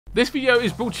This video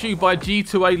is brought to you by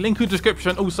G2A, link in the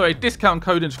description, also a discount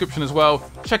code in the description as well.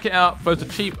 Check it out, those are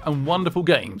cheap and wonderful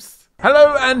games.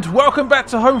 Hello and welcome back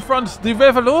to Homefront, the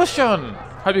Revolution.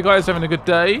 Hope you guys are having a good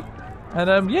day.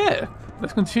 And yeah,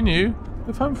 let's continue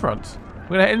with Homefront.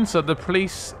 We're going to enter the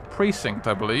police precinct,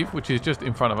 I believe, which is just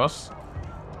in front of us.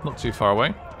 Not too far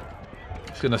away.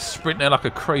 Just going to sprint there like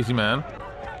a crazy man.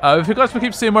 If you guys want to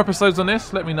keep seeing more episodes on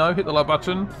this, let me know. Hit the like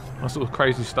button. All sort of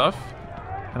crazy stuff.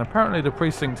 And apparently the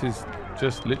precinct is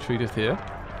just literally just here.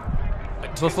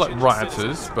 It's also like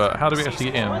rioters, but how do we actually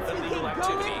get in? Do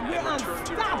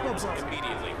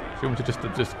you want me to just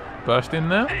burst in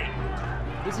there?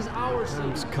 This is our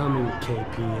time's coming,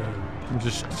 KPA. And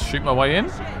just shoot my way in?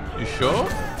 You sure?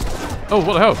 Oh,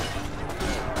 what the hell?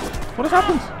 What has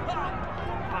happened?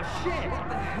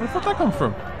 Where the fuck did that come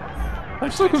from?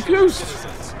 I'm so confused.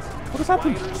 What has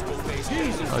happened?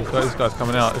 Oh, this guy's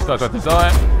coming out. This guy's about to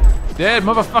die. Dead,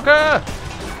 motherfucker!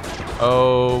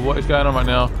 Oh, what is going on right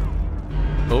now?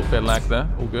 Oh, bit of lag there.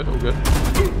 All good, all good.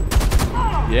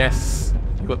 Yes.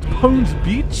 You've got Homes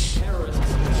Beach.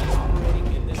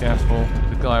 Careful.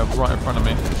 The guy right in front of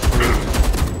me.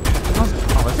 Oh,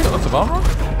 has he got lots of armour?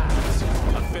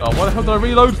 Oh, what the hell did I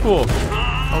reload for?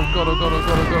 Oh god, oh god, oh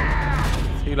god, oh god.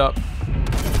 Heal up.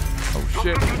 Oh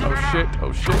shit, oh shit,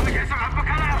 oh shit.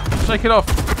 Shake it off.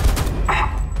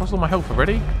 Lost all my health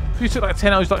already. If you took like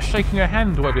 10 hours, like shaking your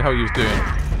hand or whatever the hell you was doing.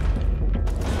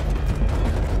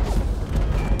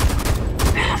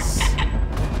 Yes.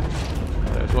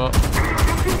 There's what?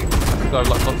 This guy with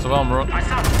like lots of armour on. No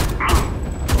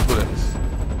bullets.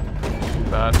 Too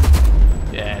bad.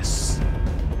 Yes.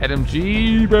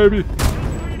 LMG, baby.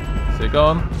 So you're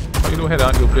gone. Put your little head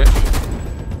out, you little bitch.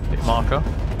 Hit marker.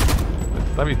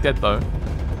 Don't be dead though.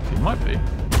 He might be.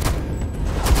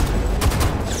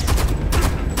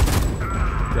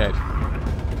 Dead.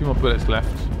 A few more bullets left.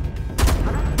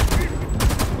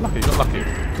 Lucky, got lucky.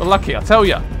 Got lucky, I tell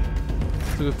ya.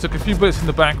 So took a few bullets in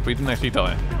the back, but he didn't actually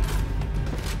die.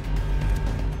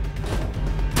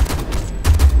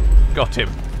 Got him.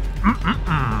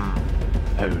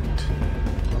 Owned.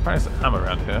 Apparently there's an ammo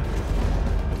around here.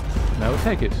 No, we'll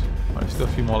take it. Right, still a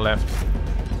few more left.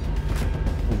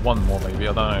 Or one more maybe,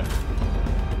 I don't know.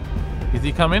 Is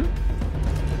he coming?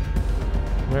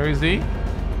 Where is he?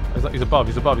 He's above,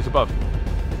 he's above, he's above.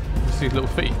 You see his little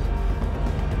feet.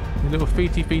 His little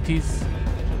feeties.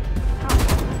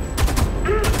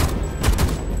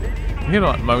 You hear him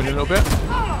like moaning a little bit?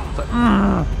 It's like,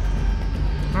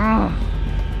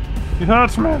 It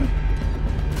hurts, man.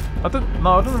 I don't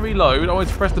reload, I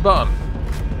always press the button.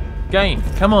 Game,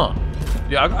 come on.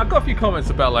 Yeah, I got a few comments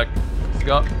about like,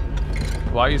 Scott,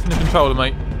 why are you using the controller,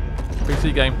 mate?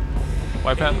 PC game.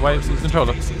 Why is the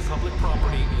controller?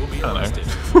 I don't know.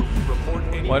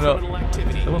 Why not?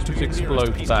 They want me to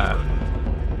explode that.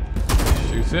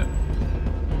 Shoot it.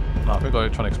 No, I think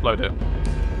I'm trying to explode it.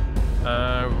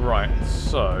 Right,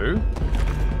 so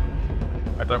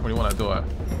I don't really want to do it. I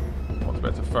want to be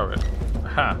able to throw it.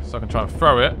 Aha, so I can try and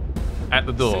throw it at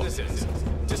the door.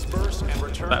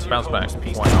 That bounced back.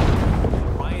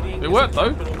 Wow. It worked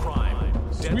though.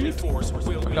 Sweet.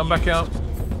 I'll come back out.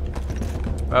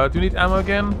 Do we need ammo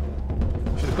again?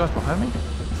 Should the guys behind me?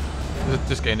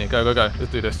 Just get in here. Go, go, go.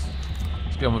 Let's do this.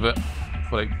 Let's get on with it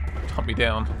before they hunt me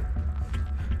down.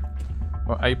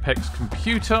 Our Apex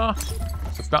computer.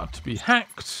 It's about to be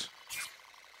hacked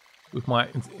with my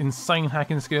insane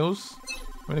hacking skills. I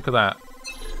mean, look at that.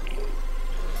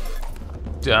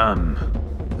 Done.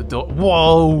 The door.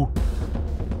 Whoa!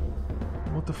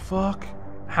 What the fuck?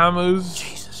 Hammers.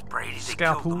 Jesus, Brady, they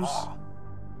scalpels. killed them all.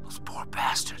 Those poor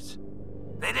bastards.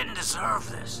 They didn't deserve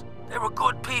this. They were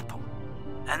good people.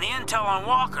 And the intel on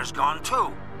Walker's gone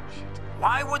too.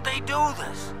 Why would they do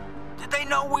this? Did they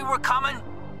know we were coming?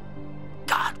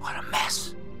 God, what a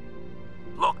mess.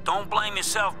 Look, don't blame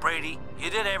yourself, Brady. You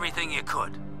did everything you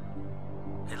could.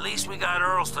 At least we got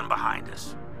Earlston behind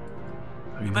us.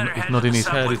 You better head to the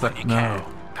subway when you can.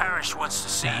 Parrish wants to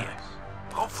see you.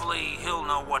 Hopefully he'll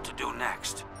know what to do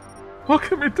next. What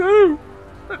can we do?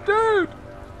 Dude!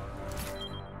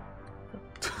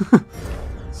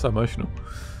 So emotional.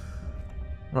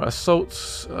 Right,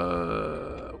 assaults. I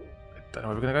don't know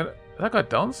where we're gonna go. Is that guy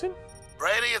dancing?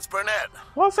 Brady, it's Burnett.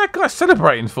 What's that guy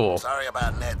celebrating for? Sorry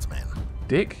about Ned's men.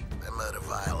 Dick? Their murder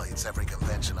violates every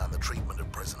convention on the treatment of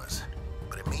prisoners.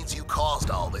 But it means you caused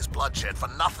all this bloodshed for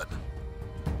nothing.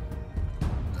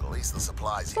 At least the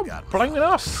supplies you got blaming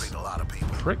us. Treat a lot of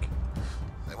people. Prick.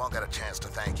 They won't get a chance to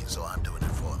thank you, so I'm doing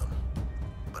it for them.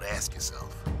 But ask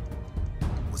yourself,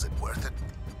 was it worth it?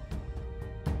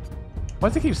 Why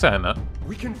does he keep saying that?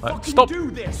 We can like, fucking stop. do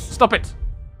this. Stop it.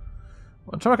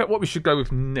 I'm trying to work out what we should go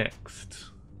with next.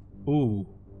 Ooh,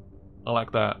 I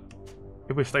like that.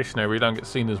 If we're stationary, we don't get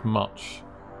seen as much.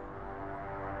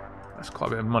 That's quite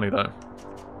a bit of money, though.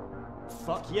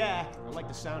 Fuck yeah, I like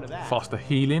the sound of that. Faster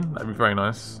healing, that'd be very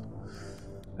nice.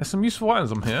 There's some useful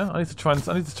items on here. I need to try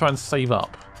and save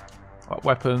up. Right,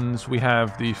 weapons. We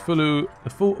have the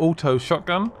full auto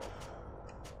shotgun.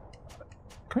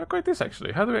 Can we upgrade this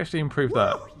actually? How do we actually improve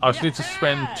that? I just need to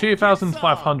spend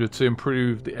 2,500 to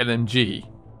improve the LMG.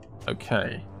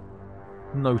 Okay.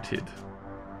 Noted.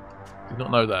 Did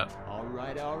not know that.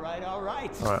 Alright.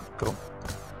 Alright, cool.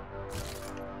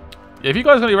 Yeah, if you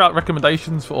guys got any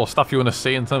recommendations for or stuff you want to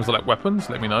see in terms of like weapons,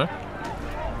 let me know.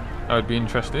 I would be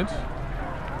interested.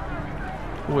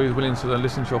 Always willing to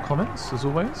listen to your comments, as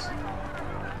always.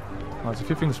 There's a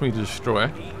few things for me to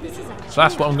destroy. So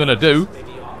that's what I'm going to do.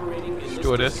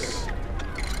 Destroy this.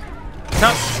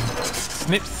 Cut!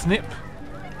 Snip, snip.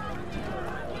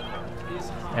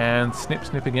 And snip,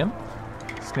 snip again.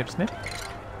 Snip, snip.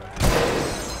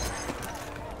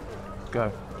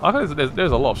 Go. I think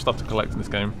there's a lot of stuff to collect in this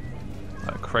game.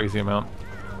 Like a crazy amount.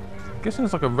 I'm guessing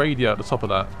there's like a radio at the top of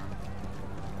that.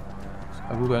 So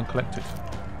I will go and collect it.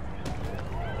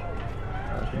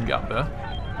 We can get up there.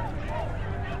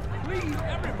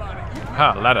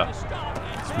 Ah, ladder.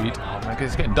 Sweet. Oh man,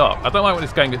 it's getting dark. I don't like when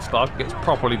this game gets dark. It gets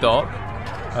properly dark.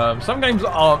 Some games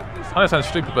are... I know it sounds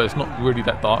stupid, but it's not really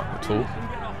that dark at all.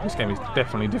 This game is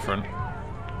definitely different.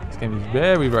 This game is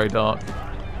very, very dark.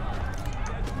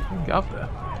 We can get up there.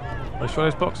 Let's try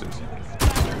those boxes.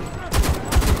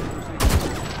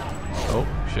 Oh,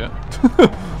 shit.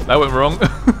 That went wrong.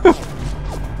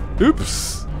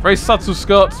 Oops. Very subtle,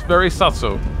 Scott. Very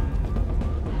subtle.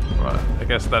 Right, I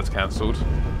guess that's cancelled.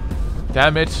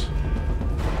 Damn it.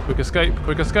 Quick escape,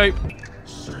 quick escape.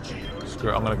 Screw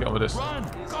it, I'm gonna get on with this.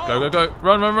 Go, go, go.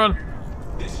 Run, run, run.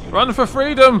 Run for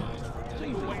freedom.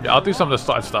 Yeah, I'll do some of the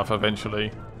side stuff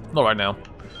eventually. Not right now.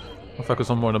 I'll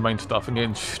focus on more of the main stuff and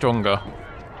getting stronger.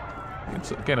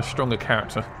 Getting a stronger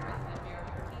character.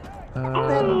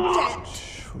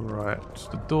 Right,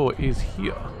 the door is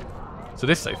here. So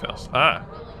this safe house. Ah.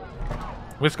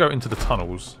 Let's go into the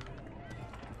tunnels.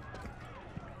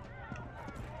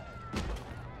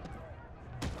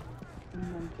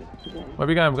 Where are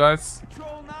we going, guys?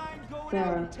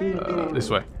 This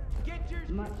way.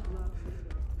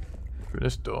 Through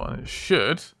this door, and it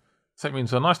should take me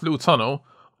into a nice little tunnel.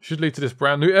 Should lead to this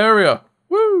brand new area.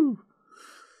 Woo!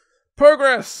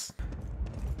 Progress!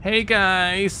 Hey,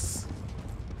 guys!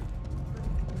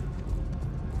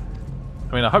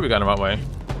 I mean, I hope we're going the right way.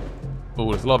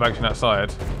 Oh, there's a lot of action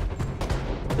outside.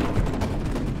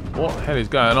 What the hell is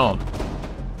going on?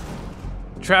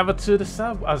 Travel to the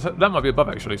south. That might be above,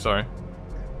 actually, sorry.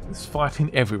 There's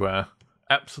fighting everywhere.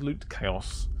 Absolute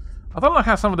chaos. I don't like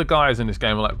how some of the guys in this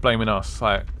game are like blaming us.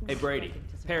 Like, hey Brady,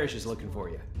 Parrish is looking for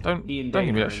you. Don't give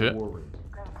me that shit.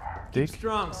 Dig.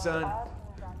 Strong, son.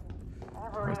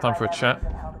 It's time for a chat.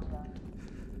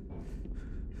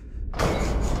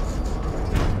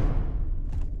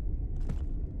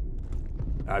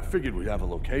 I figured we'd have a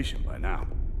location by now.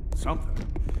 Something.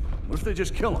 What if they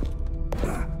just kill him?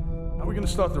 How are we gonna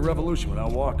start the revolution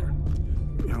without Walker?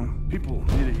 You know, people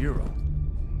need a hero.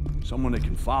 Someone they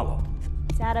can follow.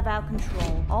 It's out of our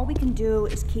control. All we can do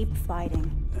is keep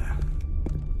fighting.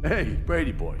 Hey,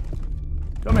 Brady boy.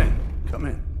 Come in. Come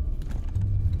in.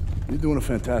 You're doing a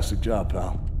fantastic job,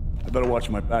 pal. I better watch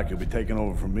my back. You'll be taking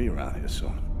over from me around here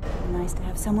soon. Nice to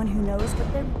have someone who knows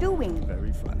what they're doing.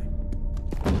 Very funny.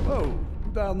 Whoa,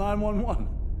 you dialed 911.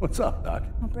 What's up, Doc?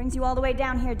 What brings you all the way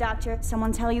down here, Doctor?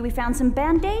 Someone tell you we found some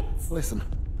band-aids? Listen,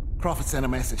 Crawford sent a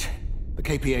message. The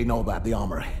KPA know about the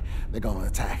armory. They're gonna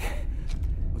attack.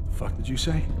 What the fuck did you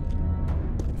say?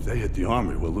 If they hit the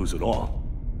armory, we'll lose it all.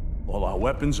 All our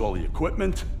weapons, all the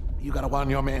equipment. You gotta warn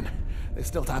your men. There's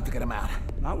still time to get them out.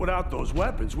 Not without those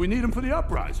weapons. We need them for the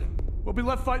uprising. We'll be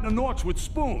left fighting the Norks with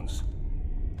spoons.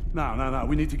 No.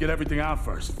 We need to get everything out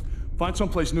first. Find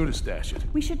someplace new to stash it.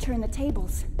 We should turn the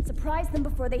tables. Surprise them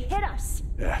before they hit us.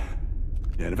 Yeah,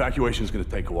 an evacuation's gonna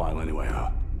take a while anyway, huh?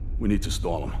 We need to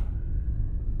stall them.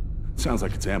 Sounds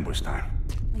like it's ambush time.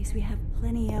 At least we have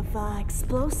plenty of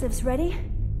explosives ready.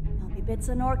 There'll be bits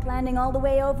of Nork landing all the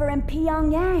way over in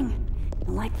Pyongyang.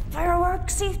 Like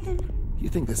fireworks, Ethan. You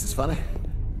think this is funny?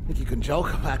 Think you can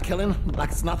joke about killing like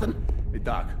it's nothing? Hey,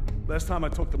 Doc. Last time I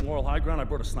took the moral high ground, I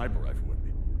brought a sniper rifle with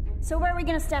me. So where are we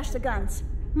gonna stash the guns?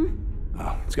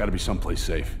 Oh, it's gotta be someplace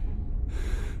safe.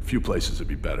 A few places would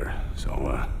be better, so,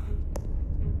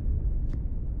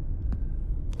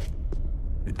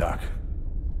 Hey, Doc.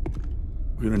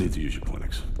 We're gonna need to use your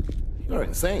clinics. You're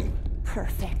insane.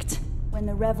 Perfect. When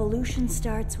the revolution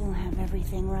starts, we'll have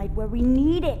everything right where we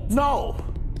need it. No!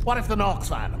 What if the Norks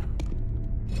find them?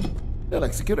 They'll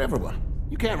execute everyone.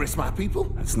 You can't risk my people.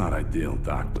 That's not ideal,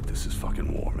 Doc, but this is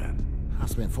fucking war, man. I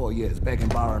spent 4 years begging,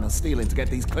 borrowing, and stealing to get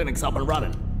these clinics up and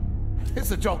running.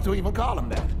 It's a joke to even call them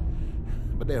that.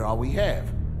 But they're all we have.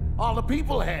 All the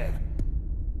people have.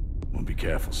 Well, be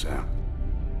careful, Sam.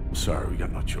 I'm sorry, we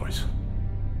got no choice.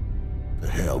 The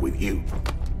hell with you.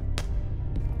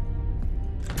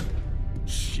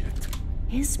 Shit.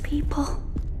 His people.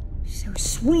 So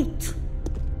sweet.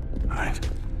 Alright.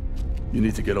 You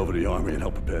need to get over to the army and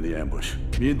help prepare the ambush.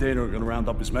 Me and Dana are gonna round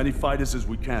up as many fighters as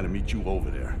we can and meet you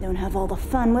over there. Don't have all the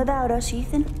fun without us,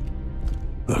 Ethan.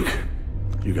 Look,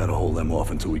 you gotta hold them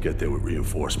off until we get there with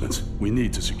reinforcements. We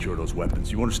need to secure those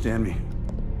weapons. You understand me?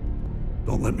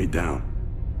 Don't let me down.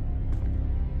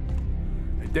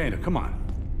 Hey, Dana, come on.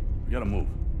 We gotta move.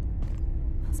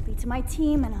 I'll speak to my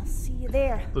team and I'll see you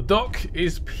there. The doc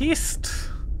is pissed.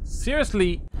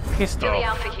 Seriously pissed Dewey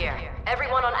off. Alpha here.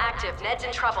 Everyone on active. Ned's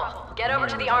in trouble. Get over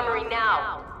to the armory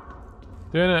now.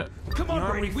 Doing it. Come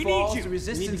on, Brady, we need you. We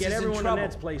need to get everyone to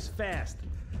Ned's place fast.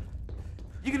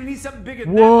 You're gonna need something bigger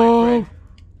than Whoa. that, my friend.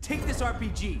 Take this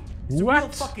RPG. It's a real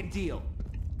What? fucking deal.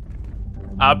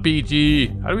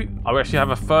 RPG. How do we? Oh, we actually have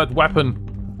a third weapon.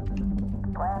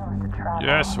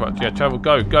 Yes, right. Yeah, travel.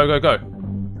 Go, go, go, go.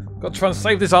 Got to try and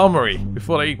save this armory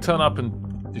before they turn up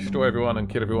and destroy everyone and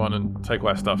kill everyone and take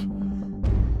away stuff.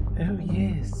 Oh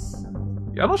yes.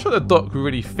 Yeah, I'm not sure the doc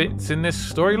really fits in this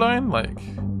storyline. Like,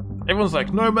 everyone's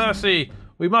like, no mercy.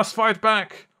 We must fight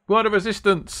back. We're the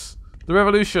resistance. The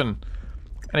revolution.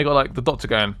 And you got like the doctor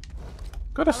going,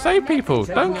 gotta save people.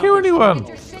 Don't kill anyone.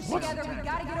 What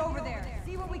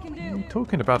are you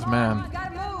talking about, man?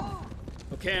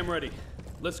 Okay, I'm ready.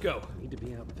 Let's go. Need to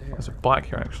be out there. There's a bike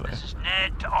here, actually. This is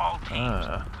Ned to all teams.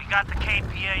 Ah. We got the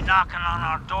KPA knocking on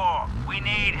our door. We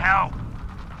need help.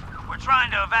 We're trying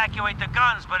to evacuate the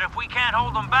guns, but if we can't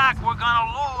hold them back, we're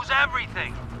gonna lose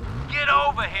everything. Get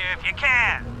over here if you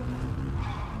can.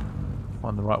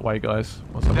 Find the right way, guys.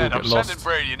 Once I will Ned, get I'm lost. sending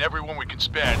Brady and everyone we can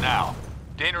spare now.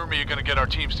 Dana and me are gonna get our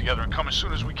teams together and come as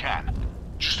soon as we can.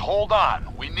 Just hold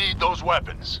on. We need those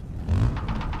weapons.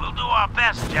 We'll do our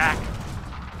best, Jack.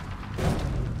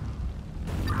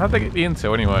 How'd they get the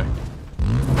intel anyway?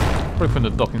 Probably from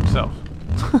the doc himself.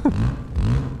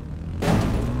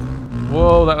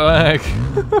 Whoa, that lag!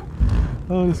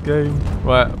 Oh, this game.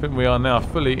 Right, I think we are now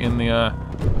fully in the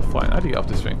fight. How do you get off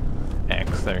this thing?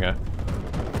 X, there we go.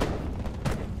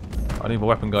 I need my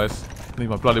weapon, guys. I need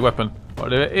my bloody weapon. Right,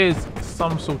 there is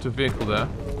some sort of vehicle there.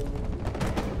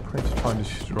 Pray to try and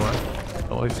destroy it.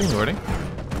 Oh, they've seen me already.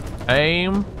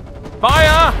 Aim.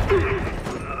 Fire!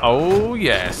 Oh,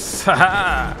 yes.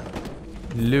 Haha!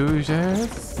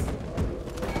 Losers.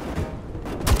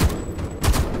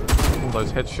 All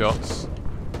those headshots.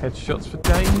 Headshots for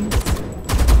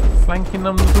days. Flanking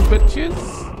them little bitches.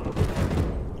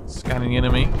 Scanning the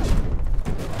enemy.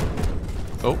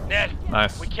 Oh, Ned,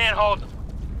 nice. we can't hold them.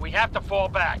 We have to fall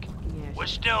back. We're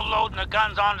still loading the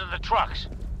guns onto the trucks.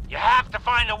 You have to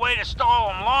find a way to stall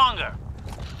them longer.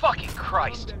 Fucking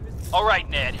Christ. All right,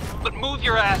 Ned, but move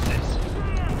your asses.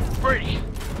 Brady,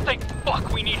 thank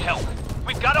fuck we need help.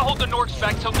 We've got to hold the Norks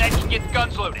back till Ned can get the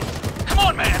guns loaded. Come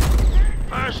on, man.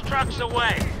 First truck's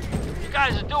away. You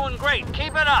guys are doing great.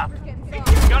 Keep it up.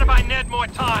 Gotta buy Ned more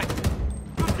time.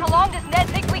 How long does Ned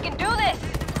think we can do this?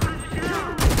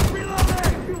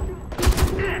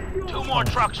 2 more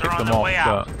trucks are Pick on them their off, way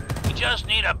out. but We just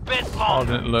need a bit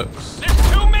harder longer. than it looks. There's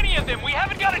too many of them. We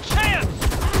haven't got a chance.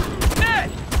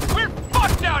 Ned, we're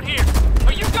fucked out here.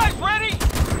 Are you guys ready?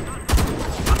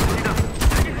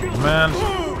 Man,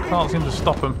 can't seem to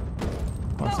stop him.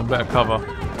 Find some better cover.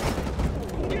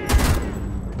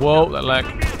 Whoa, that lag.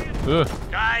 Ugh.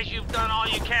 Guys, you've done all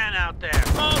you can out there.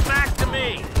 Fall back to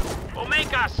me. We'll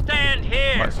make our stand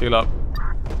here. Right, heal up.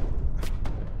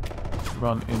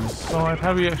 Run inside.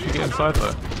 How do we actually get inside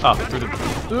though? Ah, through the...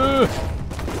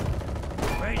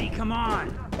 Brady, come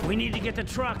on. We need to get the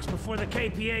trucks before the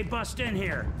KPA bust in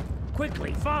here.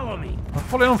 Quickly, follow me. I'm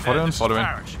following, following.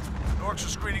 Norks are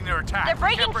screening their attack. They're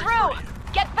breaking through!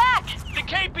 Get back! The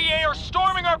KPA are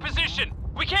storming our position.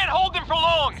 We can't hold them for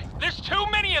long. There's too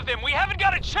many of them. We haven't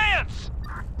got a chance.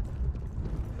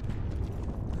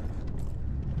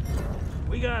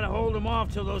 We gotta hold them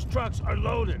off till those trucks are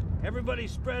loaded. Everybody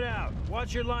spread out.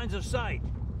 Watch your lines of sight.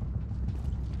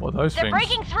 What are those They're things?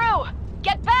 breaking through!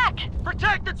 Get back!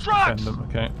 Protect the trucks! Send them,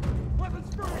 okay.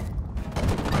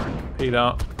 Heal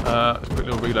out. Let's quick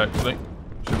little reload actually.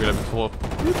 Should reload before.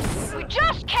 We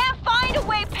just can't find a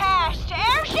way past!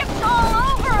 Airships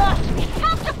all over us! We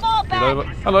have to fall back! Over.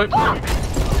 Hello. Fuck!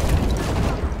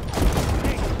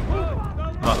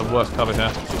 Not the worst cover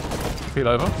here. Peel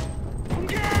over.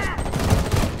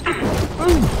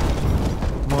 Boom.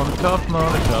 Molotov,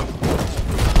 Molotov.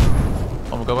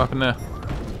 Oh, we'll go up in there.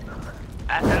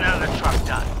 That's another truck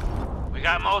done. We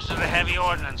got most of the heavy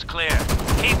ordnance clear.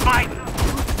 Keep fighting.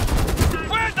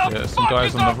 Where the Yeah, some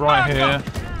guys on the right here.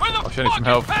 I'll show you some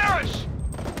help.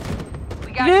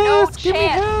 We got no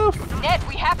chance. Ned,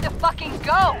 we have to fucking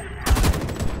go.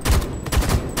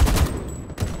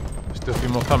 Still a few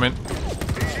more coming.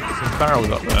 There's some barrels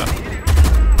up there.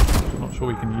 I'm not sure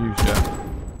we can use yet.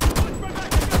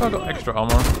 I've got extra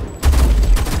armour.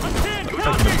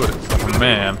 Taking the bullets like a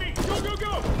man.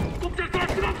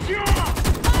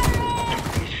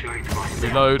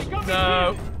 Reload.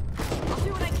 No.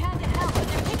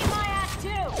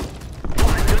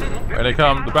 There they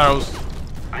come, the barrels.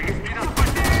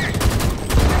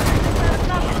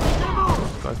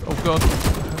 Guys, oh god.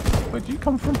 Where'd you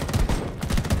come from?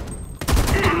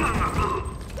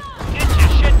 Get your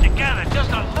shit together.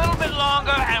 Just a little bit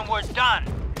longer and we're done.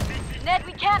 Ned,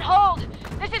 we can't hold.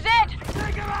 This is it.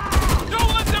 Don't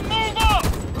let them move up!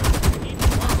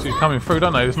 So you're coming through,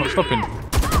 don't they? It's not stopping.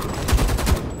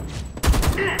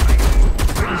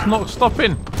 It's not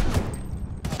stopping.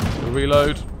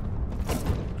 Reload.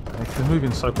 They're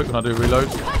moving so quick when I do reload.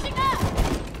 Shit, right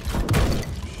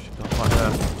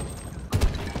there.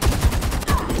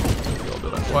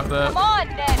 Right there. Come on,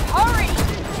 Ned, hurry!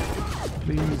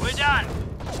 Please. We're done.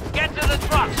 Get to the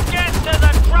trucks. Get to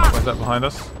the trucks. Where's that behind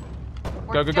us?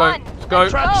 We're Go. done. Let's go.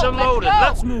 Trucks are loaded.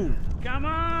 Let's move. Come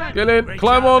on. Get in. Great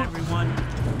Climb job, on. everyone.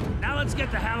 Now let's get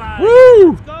the hell out.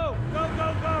 Woo! Go.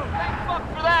 Fuck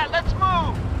for that, let's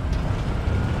move!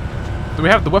 Do we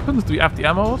have the weapons? Do we have the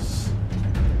ammos?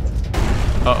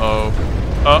 Uh-oh.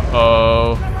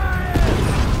 Uh-oh.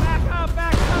 Back up.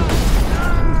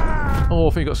 Oh, I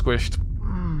think he got squished.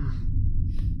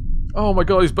 Oh my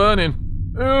god, he's burning.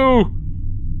 Ew!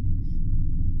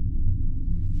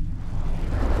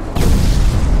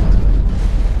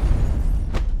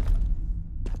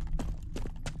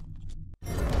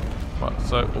 Right,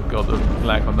 so, oh god, the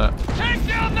lag on that. Take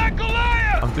down that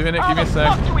Goliath! I'm doing it, How give me a the sec.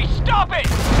 fuck do we stop it?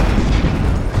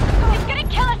 It's gonna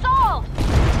kill us all.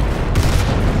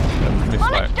 Missed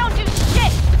Bullets that. don't do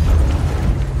shit.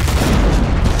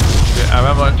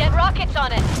 Yeah, ammo. Get rockets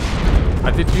on it.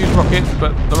 I did use rockets,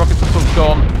 but the rockets are sort of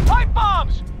gone. Pipe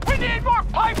bombs! We need more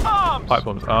pipe bombs! Pipe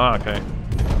bombs. Ah, okay.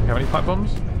 Do you have any pipe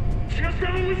bombs?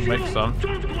 Make some.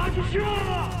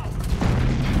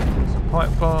 Some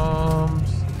pipe bombs.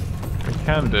 We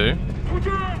can do is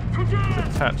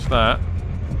attach that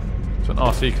to an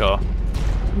RC car. So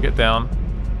we can get down,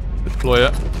 deploy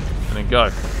it, and then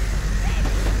go.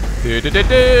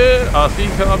 RC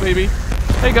car, baby.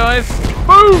 Hey guys.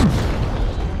 Boom!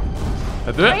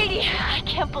 I do it? Brady, I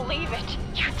can't believe it.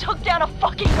 You took down a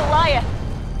fucking Goliath.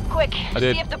 Quick, I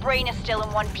did. see if the brain is still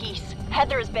in one piece.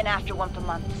 Heather has been after one for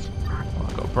months. Oh,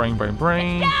 I've got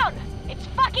brain. It's down! It's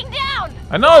fucking down!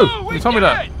 I know! Oh, You told me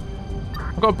that.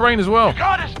 I've got a brain as well.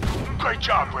 Got it! Great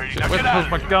job, Brady. Now Where get the out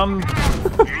hell's of my gun?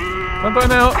 I'm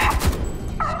burning out.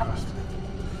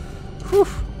 Whew.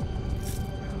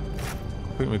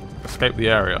 I think we escaped the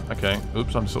area. Okay.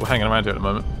 Oops, I'm sort of hanging around here at the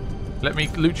moment. Let me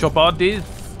loot your bodies.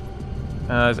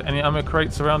 Is there any ammo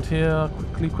crates around here?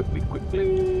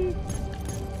 Quickly.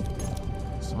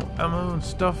 Some more ammo and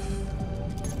stuff.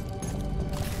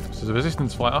 This is a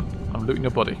resistance fighter. I'm looting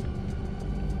your body.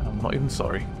 I'm not even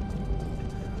sorry.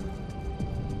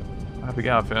 How do we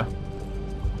get out of here?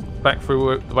 Back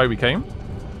through the way we came.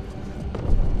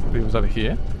 I believe it was over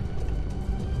here.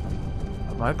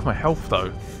 Look at my health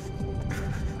though.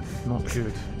 Not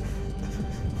good.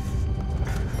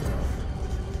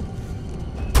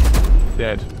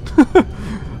 Dead.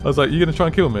 I was like, you gonna try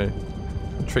and kill me?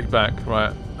 Trick back,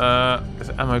 right. There's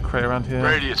an ammo crate around here.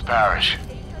 Brady, it's Parrish.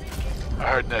 I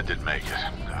heard Ned didn't make it.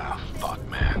 Oh, fuck,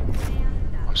 man.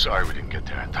 I'm sorry we didn't get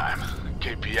there in time.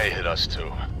 KPA hit us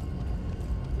too.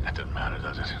 That doesn't matter,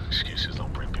 does it? Excuses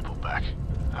don't bring people back.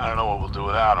 I don't know what we'll do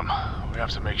without him. We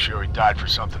have to make sure he died for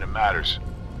something that matters.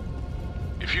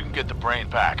 If you can get the brain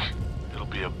back, it'll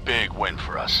be a big win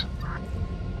for us.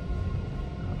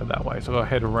 That way, so I'll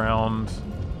head around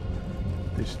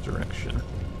this direction.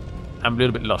 I'm a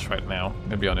little bit lost right now, I'm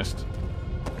gonna be honest.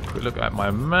 Quick look at my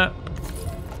map.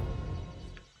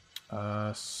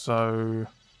 So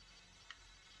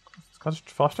can I just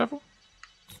fast travel?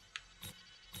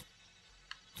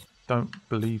 Don't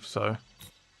believe so.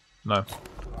 No.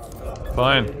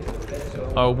 Fine.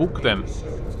 I'll walk then.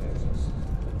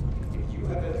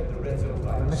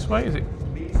 This way, is it?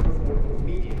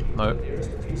 No.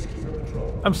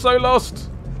 I'm so lost!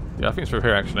 Yeah, I think it's through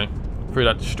here actually. Through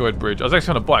that destroyed bridge. I was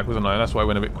actually on a bike, wasn't I? That's why I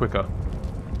went a bit quicker.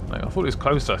 Like, I thought it was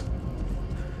closer.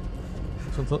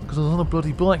 Because I was on a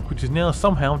bloody bike, which has now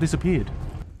somehow disappeared.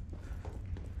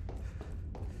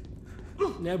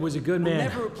 Ned was a good man. We'll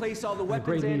never replace all the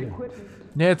weapons and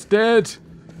equipment. Ned's dead.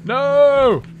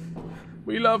 No!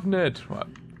 We love Ned. Right,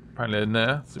 apparently in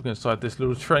there. So we're going to side this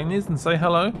little train is and say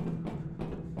hello.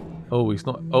 Oh, he's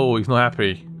not. Oh, he's not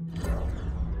happy.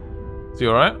 Is he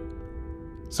all right?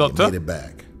 Doctor? He made it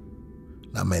back.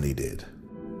 Not many did.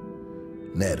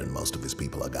 Ned and most of his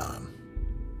people are gone.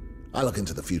 I look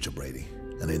into the future, Brady,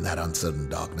 and in that uncertain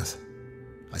darkness,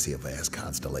 I see a vast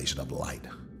constellation of light.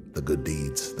 The good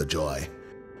deeds, the joy,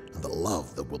 and the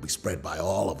love that will be spread by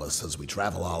all of us as we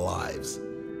travel our lives.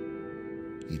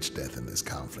 Each death in this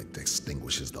conflict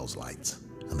extinguishes those lights,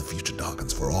 and the future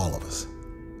darkens for all of us.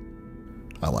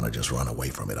 I want to just run away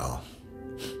from it all.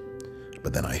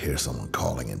 But then I hear someone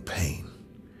calling in pain,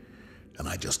 and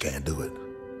I just can't do it.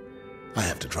 I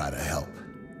have to try to help.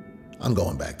 I'm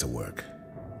going back to work.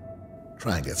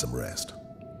 Try and get some rest.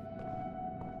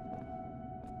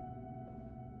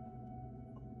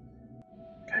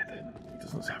 Okay then. He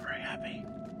doesn't sound very happy.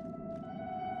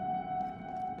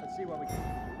 Let's see what we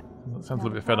can. Sounds a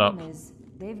little bit fed up.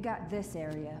 They've got this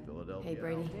area. Hey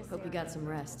Brady, hope you got some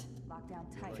rest.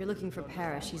 If you're looking for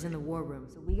Paris, she's in the war room.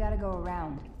 So we gotta go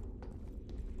around.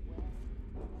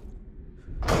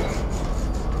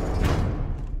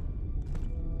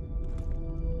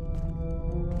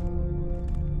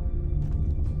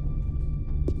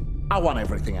 I want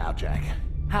everything out, Jack.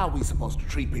 How are we supposed to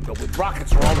treat people with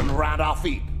rockets rolling around our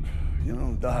feet? You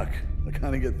know, Doc, I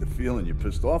kind of get the feeling you're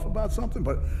pissed off about something,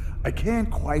 but I can't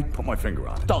quite put my finger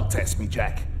on it. Don't test me,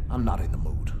 Jack. I'm not in the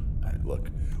mood. Hey, look,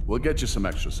 we'll get you some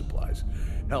extra supplies.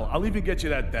 Hell, I'll even get you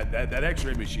that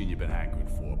X-ray machine you've been hankering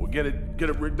for. We'll get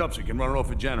it rigged up so you can run it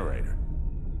off a generator.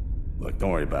 Look,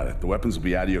 don't worry about it. The weapons will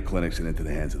be out of your clinics and into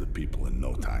the hands of the people in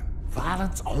no time.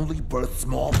 Violence only births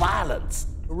more violence.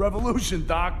 A revolution,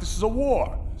 Doc. This is a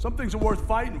war. Some things are worth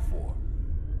fighting for.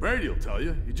 Brady will tell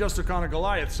you. He just took on a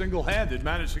Goliath single-handed,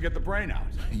 managed to get the brain out.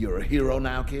 You're a hero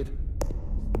now, kid?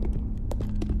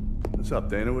 What's up,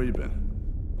 Dana? Where you been?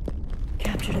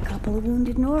 Captured a couple of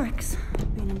wounded Norks.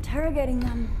 Been interrogating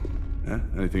them. Yeah?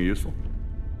 Anything useful?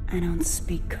 I don't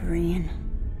speak Korean,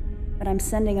 but I'm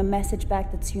sending a message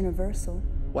back that's universal.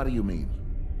 What do you mean?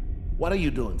 What are you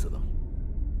doing to them?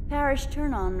 Parrish,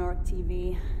 turn on Nork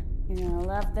TV. You're gonna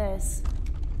love this.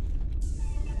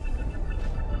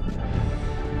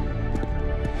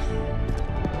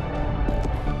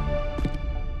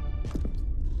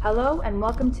 Hello and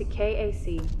welcome to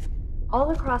KAC.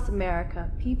 All across America,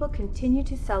 people continue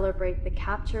to celebrate the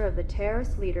capture of the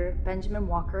terrorist leader Benjamin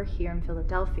Walker here in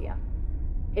Philadelphia.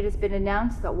 It has been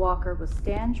announced that Walker will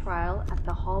stand trial at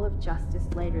the Hall of Justice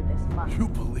later this month. You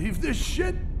believe this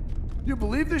shit? You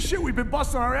believe this shit? We've been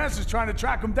busting our asses trying to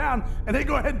track him down, and they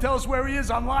go ahead and tell us where he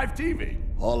is on live TV.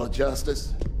 Hall of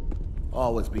Justice?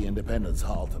 Always be Independence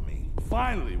Hall to me.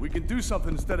 Finally, we can do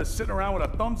something instead of sitting around with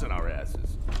our thumbs in our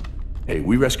asses. Hey,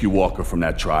 we rescue Walker from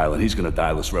that trial, and he's gonna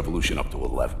dial this revolution up to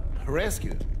 11.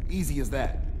 Rescue? Easy as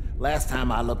that. Last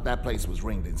time I looked, that place was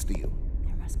ringed in steel.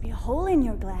 There must be a hole in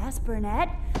your glass, Burnett.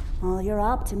 All your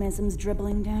optimism's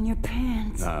dribbling down your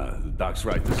pants. Nah, the Doc's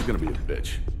right. This is gonna be a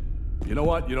bitch. You know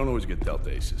what? You don't always get dealt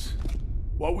aces.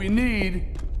 What we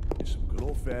need is some good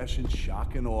old-fashioned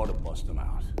shock and awe to bust them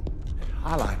out.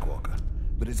 I like Walker,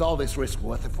 but is all this risk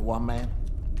worth it for one man?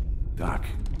 Doc,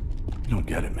 you don't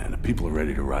get it, man. The people are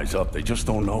ready to rise up. They just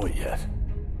don't know it yet.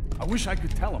 I wish I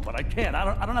could tell them, but I can't.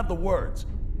 I don't have the words.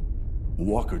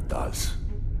 Walker does.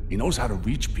 He knows how to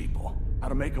reach people, how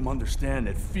to make them understand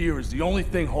that fear is the only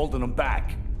thing holding them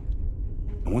back.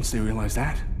 And once they realize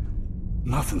that,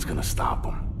 nothing's gonna stop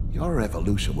them. Your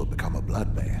revolution will become a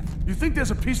bloodbath. You think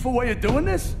there's a peaceful way of doing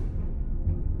this?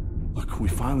 Look, we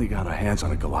finally got our hands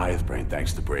on a Goliath brain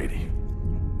thanks to Brady.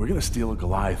 We're gonna steal a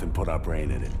Goliath and put our brain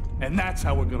in it. And that's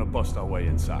how we're gonna bust our way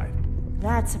inside.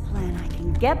 That's a plan I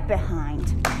can get behind.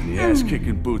 And the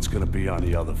ass-kicking boot's gonna be on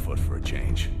the other foot for a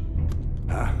change.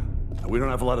 We don't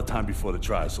have a lot of time before the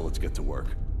trial, so let's get to work.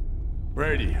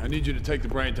 Brady, I need you to take the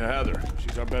brain to Heather.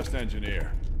 She's our best engineer.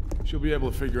 She'll be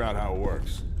able to figure out how it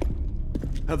works.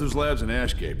 Heather's lab's in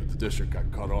Ashgate, but the district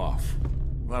got cut off.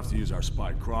 We'll have to use our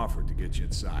spy Crawford to get you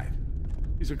inside.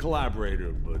 He's a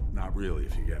collaborator, but not really,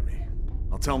 if you get me.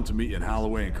 I'll tell him to meet you in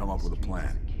Holloway and come up with a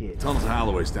plan. Tell him the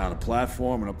Holloway's down a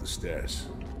platform and up the stairs.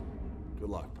 Good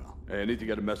luck, pal. Hey, I need to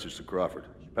get a message to Crawford.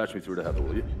 Patch me through to Heather,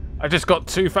 will you? I just got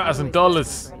 $2,000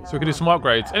 so we can do some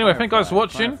upgrades. Anyway, thank you guys for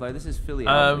watching. This is Philly.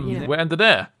 We're ended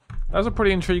there. That was a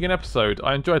pretty intriguing episode.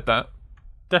 I enjoyed that.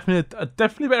 Definitely a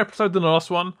better episode than the last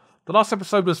one. The last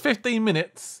episode was 15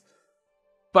 minutes,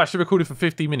 but I actually recorded for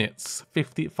 50 minutes.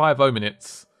 50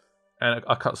 minutes. And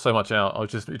I cut so much out.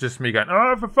 It's just me going,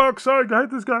 oh, for fuck's sake, I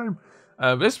hate this game.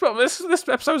 This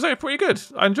episode was actually pretty good.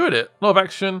 I enjoyed it. A lot of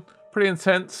action, pretty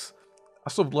intense. I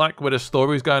sort of like where the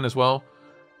story's going as well.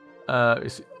 I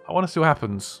want to see what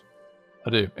happens. I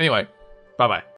do. Anyway, bye-bye.